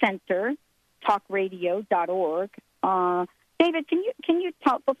heartcentertalkradio.org. David, can you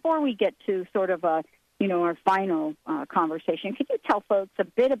tell, before we get to sort of our final conversation, could you tell folks a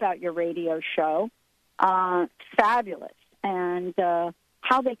bit about your radio show, Fabulous, and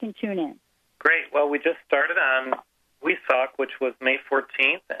how they can tune in? Great. Well, we just started on We Talk, which was May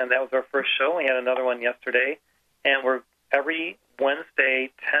 14th, and that was our first show. We had another one yesterday, and we're every Wednesday,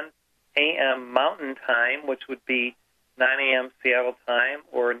 10 a.m. Mountain Time, which would be 9 a.m. Seattle time,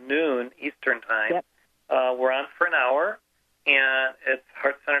 or noon Eastern time. Yep. We're on for an hour, and it's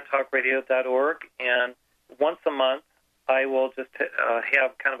heartcentertalkradio.org. And once a month, I will just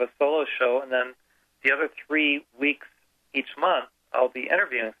have kind of a solo show, and then the other 3 weeks each month, I'll be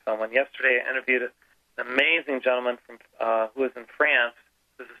interviewing someone. Yesterday, I interviewed an amazing gentleman from who is in France,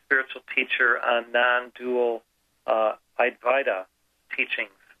 who's a spiritual teacher on non-dual Advaita teachings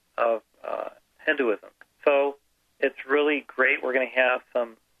of Hinduism. So it's really great. We're going to have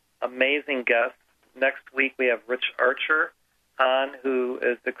some amazing guests. Next week we have Rich Archer on, who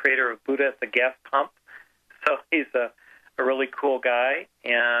is the creator of Buddha at the Gas Pump. So he's a really cool guy,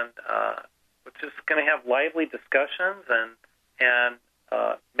 and we're just going to have lively discussions and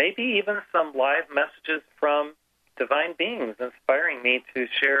maybe even some live messages from divine beings inspiring me to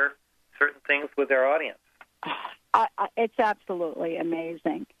share certain things with their audience. It's absolutely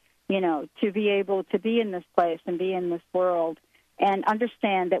amazing, to be able to be in this place and be in this world and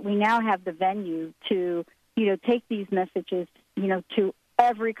understand that we now have the venue to, take these messages, to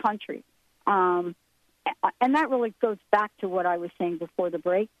every country. And that really goes back to what I was saying before the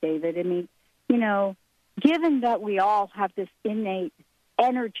break, David. I mean, given that we all have this innate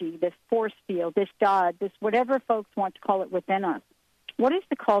energy, this force field, this God, this whatever folks want to call it within us, what is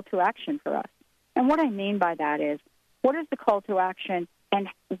the call to action for us? And what I mean by that is, what is the call to action, and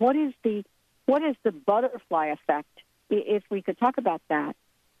what is the butterfly effect, if we could talk about that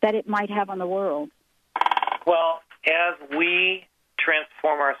it might have on the world? Well, as we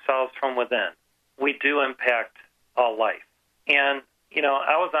transform ourselves from within, we do impact all life. And,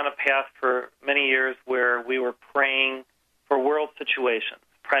 I was on a path for many years where we were praying for world situations,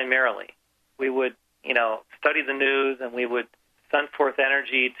 primarily. We would, study the news, and we would send forth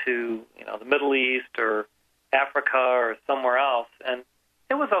energy to, the Middle East or Africa or somewhere else. And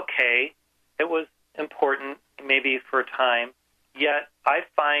it was okay. It was important, maybe for a time. Yet I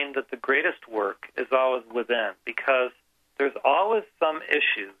find that the greatest work is always within, because there's always some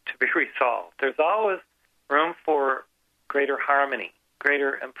issue to be resolved. There's always room for greater harmony,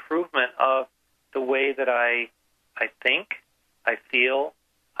 greater improvement of the way that I think, I feel,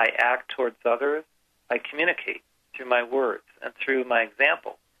 I act towards others, I communicate through my words and through my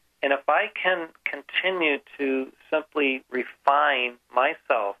example. And if I can continue to simply refine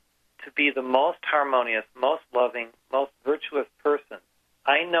myself to be the most harmonious, most loving, most virtuous person,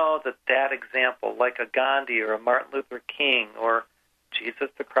 I know that example, like a Gandhi or a Martin Luther King or Jesus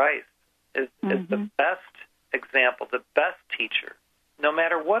the Christ, is the best example, the best teacher. No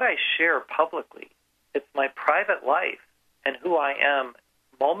matter what I share publicly, it's my private life and who I am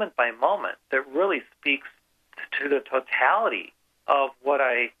moment by moment that really speaks to the totality of what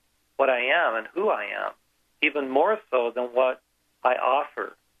I am and who I am, even more so than what I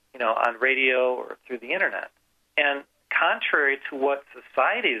offer, on radio or through the internet. And contrary to what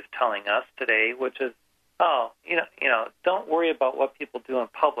society is telling us today, which is, don't worry about what people do in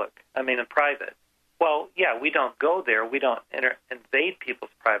private. Well, yeah, we don't go there. We don't invade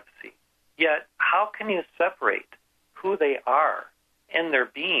people's privacy. Yet, how can you separate who they are in their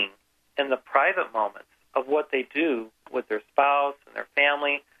being in the private moments of what they do with their spouse and their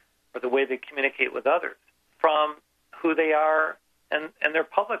family, or the way they communicate with others, from who they are and their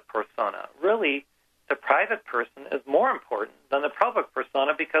public persona? Really, the private person is more important than the public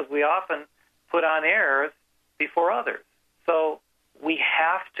persona, because we often put on airs before others. So we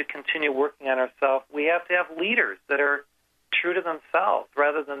have to continue working on ourselves. We have to have leaders that are true to themselves,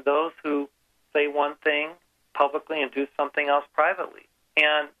 rather than those who say one thing publicly and do something else privately.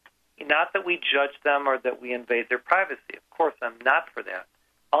 And not that we judge them or that we invade their privacy. Of course, I'm not for that.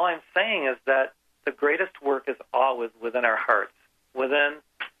 All I'm saying is that the greatest work is always within our hearts, within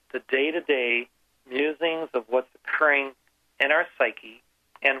the day-to-day musings of what's occurring in our psyche.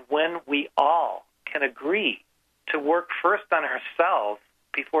 And when we all can agree to work first on ourselves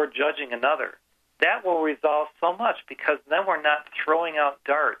before judging another, that will resolve so much, because then we're not throwing out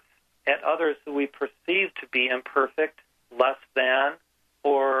darts at others who we perceive to be imperfect, less than,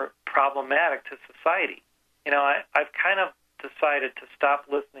 or problematic to society. I've kind of decided to stop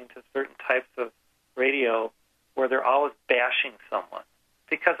listening to certain types of radio where they're always bashing someone,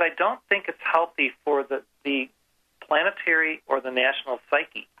 because I don't think it's healthy for the planetary or the national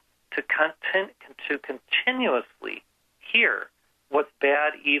psyche to continuously hear what's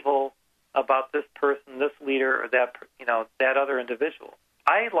bad, evil about this person, this leader, or that other individual.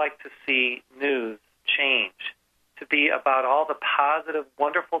 I like to see news change to be about all the positive,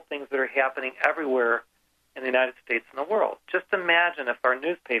 wonderful things that are happening everywhere in the United States and the world. Just imagine if our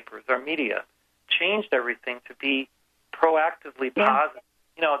newspapers, our media, changed everything to be proactively positive.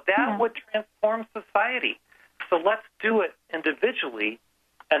 That would transform society. So let's do it individually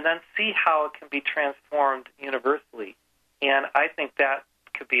and then see how it can be transformed universally. And I think that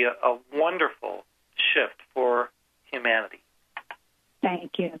could be a wonderful shift for humanity.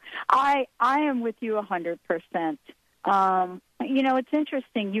 Thank you. I am with you 100%. It's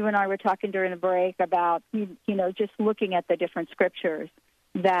interesting. You and I were talking during the break about, just looking at the different scriptures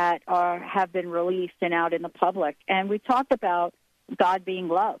that have been released and out in the public. And we talked about God being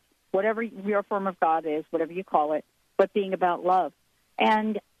love, whatever your form of God is, whatever you call it, but being about love.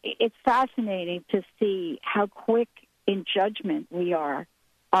 And it's fascinating to see how quick in judgment we are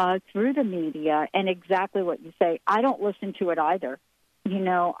through the media, and exactly what you say. I don't listen to it either.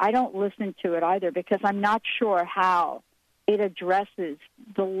 I don't listen to it either because I'm not sure how it addresses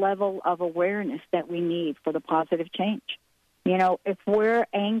the level of awareness that we need for the positive change. You know, if we're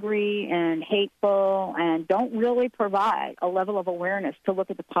angry and hateful and don't really provide a level of awareness to look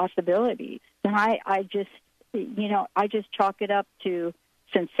at the possibilities, then I just chalk it up to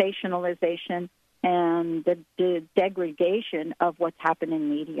sensationalization and the degradation of what's happened in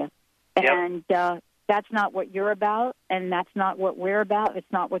media. Yep. And that's not what you're about, and that's not what we're about.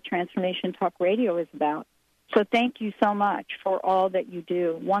 It's not what Transformation Talk Radio is about. So thank you so much for all that you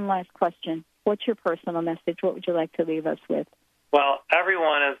do. One last question. What's your personal message? What would you like to leave us with? Well,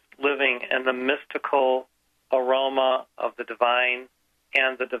 everyone is living in the mystical aroma of the divine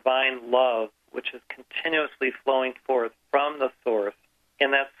and the divine love, which is continuously flowing forth from the source.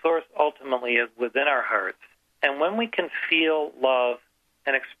 And that source ultimately is within our hearts. And when we can feel love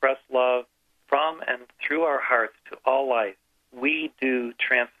and express love from and through our hearts to all life, we do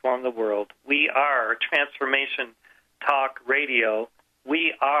transform the world. We are Transformation Talk Radio.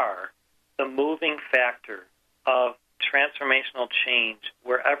 We are the moving factor of transformational change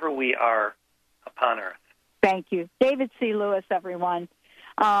wherever we are upon Earth. Thank you. David C. Lewis, everyone.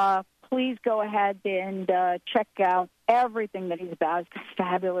 Please go ahead and check out everything that he's about. He's got a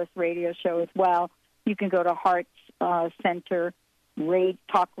fabulous radio show as well. You can go to Hearts Center,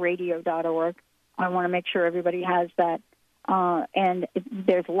 talkradio.org. I want to make sure everybody has that. And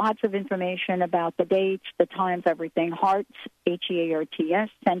there's lots of information about the dates, the times, everything. Hearts,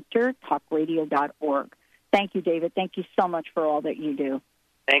 Hearts, Center, talkradio.org. Thank you, David. Thank you so much for all that you do.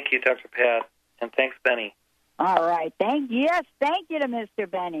 Thank you, Dr. Pat, and thanks, Benny. All right. Thank you to Mr.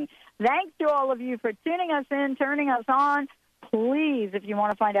 Benny. Thanks to all of you for tuning us in, turning us on. Please, if you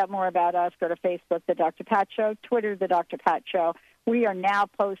want to find out more about us, go to Facebook, The Dr. Pat Show, Twitter, The Dr. Pat Show. We are now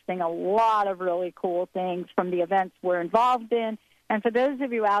posting a lot of really cool things from the events we're involved in. And for those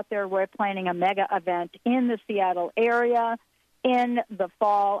of you out there, we're planning a mega event in the Seattle area in the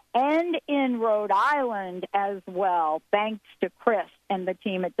fall and in Rhode Island as well, thanks to Chris and the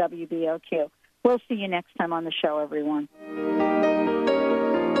team at WBOQ. We'll see you next time on the show, everyone.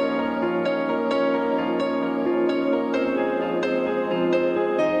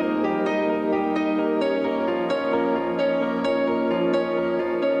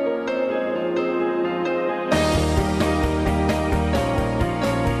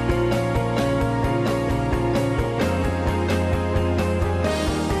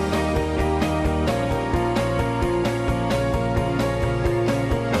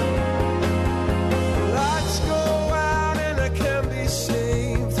 Lights go out and I can't be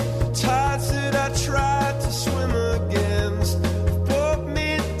saved. Tides that I tried to swim against brought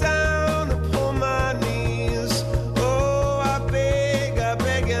me down upon my knees. Oh, I beg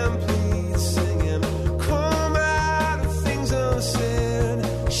and plead, singing, come out of things unsaid.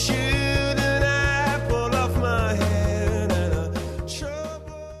 Shoot an apple off my head and a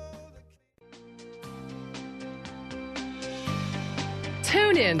trouble.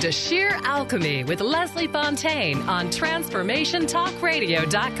 Tune in to Sheer Alchemy with Leslie Fontaine on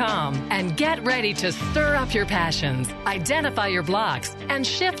TransformationTalkRadio.com and get ready to stir up your passions, identify your blocks, and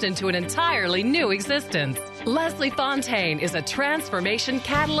shift into an entirely new existence. Leslie Fontaine is a transformation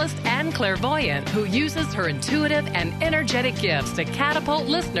catalyst and clairvoyant who uses her intuitive and energetic gifts to catapult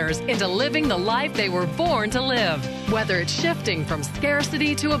listeners into living the life they were born to live. Whether it's shifting from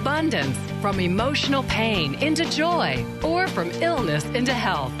scarcity to abundance, from emotional pain into joy, or from illness into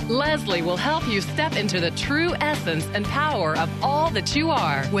health, Leslie will help you step into the true essence and power of all that you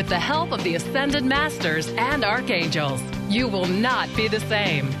are with the help of the Ascended Masters and Archangels. You will not be the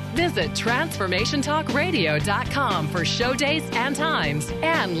same. Visit TransformationTalkRadio.com for show dates and times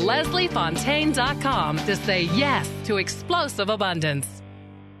and LeslieFontaine.com to say yes to explosive abundance.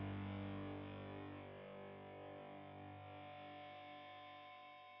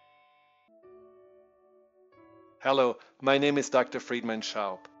 Hello, my name is Dr. Friedman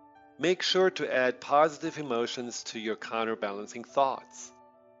Schaub. Make sure to add positive emotions to your counterbalancing thoughts.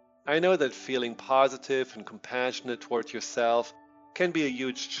 I know that feeling positive and compassionate toward yourself can be a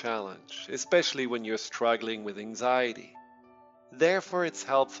huge challenge, especially when you're struggling with anxiety. Therefore, it's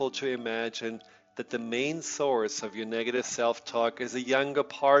helpful to imagine that the main source of your negative self-talk is a younger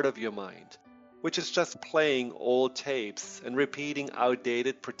part of your mind, which is just playing old tapes and repeating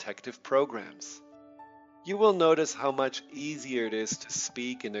outdated protective programs. You will notice how much easier it is to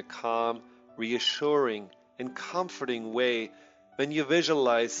speak in a calm, reassuring, and comforting way when you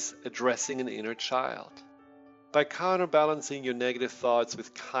visualize addressing an inner child. By counterbalancing your negative thoughts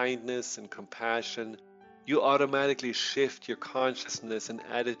with kindness and compassion, you automatically shift your consciousness and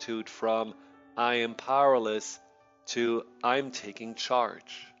attitude from I am powerless to I'm taking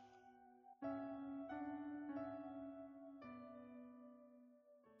charge.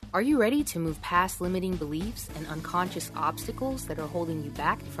 Are you ready to move past limiting beliefs and unconscious obstacles that are holding you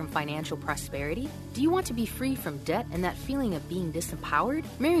back from financial prosperity? Do you want to be free from debt and that feeling of being disempowered?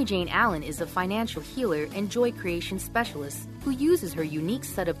 Mary Jane Allen is a financial healer and joy creation specialist who uses her unique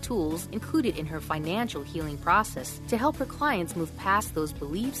set of tools included in her financial healing process to help her clients move past those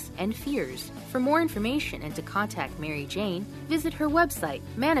beliefs and fears. For more information and to contact Mary Jane, visit her website,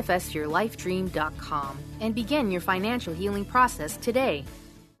 manifestyourlifedream.com, and begin your financial healing process today.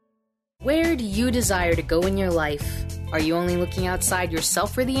 Where do you desire to go in your life? Are you only looking outside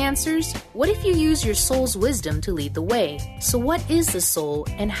yourself for the answers? What if you use your soul's wisdom to lead the way? So what is the soul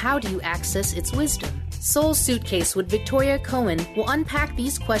and how do you access its wisdom? Soul Suitcase with Victoria Cohen will unpack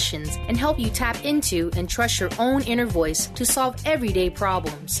these questions and help you tap into and trust your own inner voice to solve everyday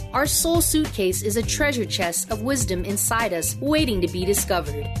problems. Our Soul Suitcase is a treasure chest of wisdom inside us waiting to be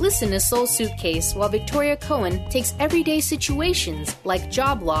discovered. Listen to Soul Suitcase while Victoria Cohen takes everyday situations like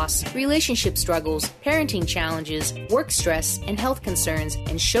job loss, relationship struggles, parenting challenges, work stress, and health concerns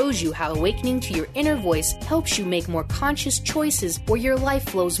and shows you how awakening to your inner voice helps you make more conscious choices where your life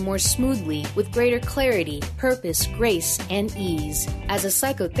flows more smoothly with greater clarity, purpose, grace, and ease. As a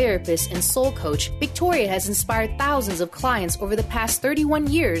psychotherapist and soul coach, Victoria has inspired thousands of clients over the past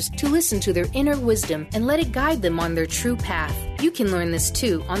 31 years to listen to their inner wisdom and let it guide them on their true path. You can learn this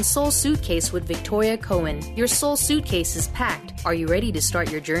too on Soul Suitcase with Victoria Cohen. Your soul suitcase is packed. Are you ready to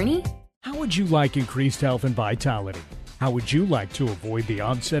start your journey? How would you like increased health and vitality? How would you like to avoid the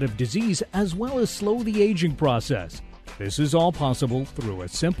onset of disease as well as slow the aging process? This is all possible through a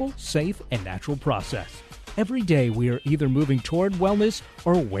simple, safe, and natural process. Every day we are either moving toward wellness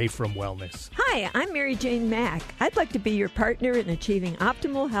or away from wellness. Hi, I'm Mary Jane Mack. I'd like to be your partner in achieving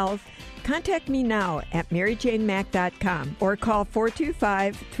optimal health. Contact me now at maryjanemack.com or call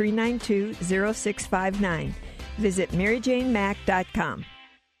 425-392-0659. Visit maryjanemack.com.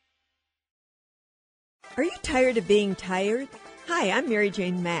 Are you tired of being tired? Hi, I'm Mary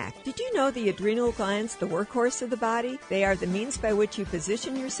Jane Mack. Did you know the adrenal glands, the workhorse of the body? They are the means by which you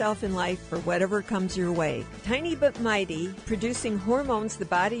position yourself in life for whatever comes your way. Tiny but mighty, producing hormones the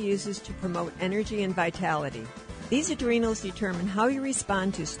body uses to promote energy and vitality. These adrenals determine how you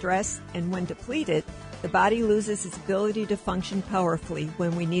respond to stress, and when depleted, the body loses its ability to function powerfully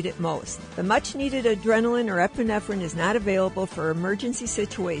when we need it most. The much-needed adrenaline or epinephrine is not available for emergency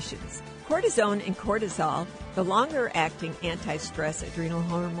situations. Cortisone and cortisol, the longer-acting anti-stress adrenal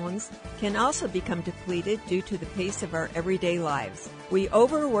hormones, can also become depleted due to the pace of our everyday lives. We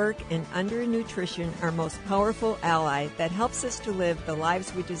overwork and undernutrition our most powerful ally that helps us to live the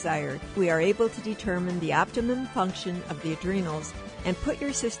lives we desire. We are able to determine the optimum function of the adrenals and put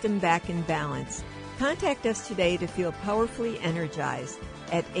your system back in balance. Contact us today to feel powerfully energized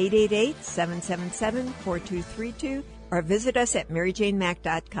at 888-777-4232 or visit us at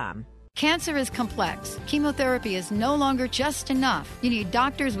maryjanemack.com. Cancer is complex. Chemotherapy is no longer just enough. You need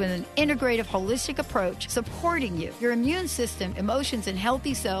doctors with an integrative, holistic approach supporting you. Your immune system, emotions, and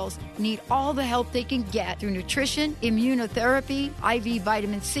healthy cells need all the help they can get through nutrition, immunotherapy, IV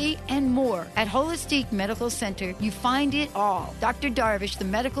vitamin C, and more. At Holistic Medical Center, you find it all. Dr. Darvish, the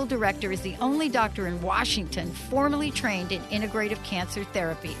medical director, is the only doctor in Washington formally trained in integrative cancer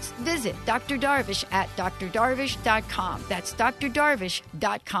therapies. Visit Dr. Darvish at drdarvish.com. That's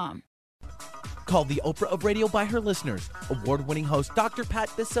drdarvish.com. Called the Oprah of radio by her listeners. Award-winning host Dr. Pat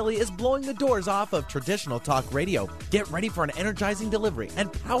Baccili is blowing the doors off of traditional talk radio. Get ready for an energizing delivery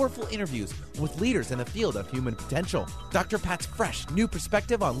and powerful interviews with leaders in the field of human potential. Dr. Pat's fresh, new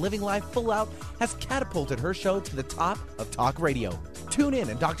perspective on living life full out has catapulted her show to the top of talk radio. Tune in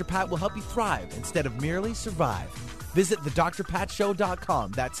and Dr. Pat will help you thrive instead of merely survive. Visit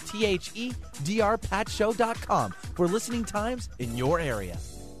thedrpatshow.com. That's THEDRPatshow.com for listening times in your area.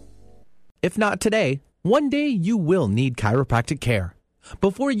 If not today, one day you will need chiropractic care.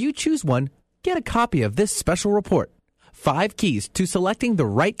 Before you choose one, get a copy of this special report. 5 keys to selecting the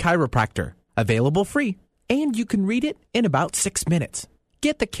right chiropractor. Available free, and you can read it in about 6 minutes.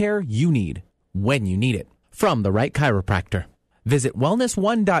 Get the care you need, when you need it, from the right chiropractor. Visit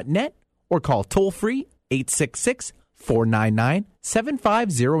wellness1.net or call toll-free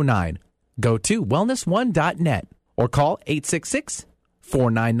 866-499-7509. Go to wellness1.net or call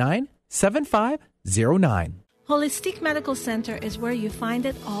 866-499-7509. Holistic Medical Center is where you find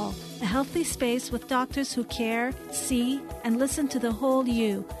it all. A healthy space with doctors who care, see, and listen to the whole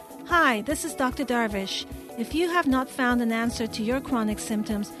you. Hi, this is Dr. Darvish. If you have not found an answer to your chronic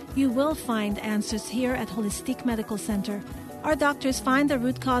symptoms, you will find answers here at Holistic Medical Center. Our doctors find the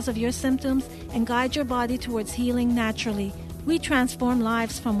root cause of your symptoms and guide your body towards healing naturally. We transform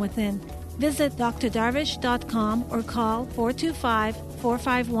lives from within. Visit drdarvish.com or call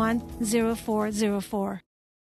 425-451-0404.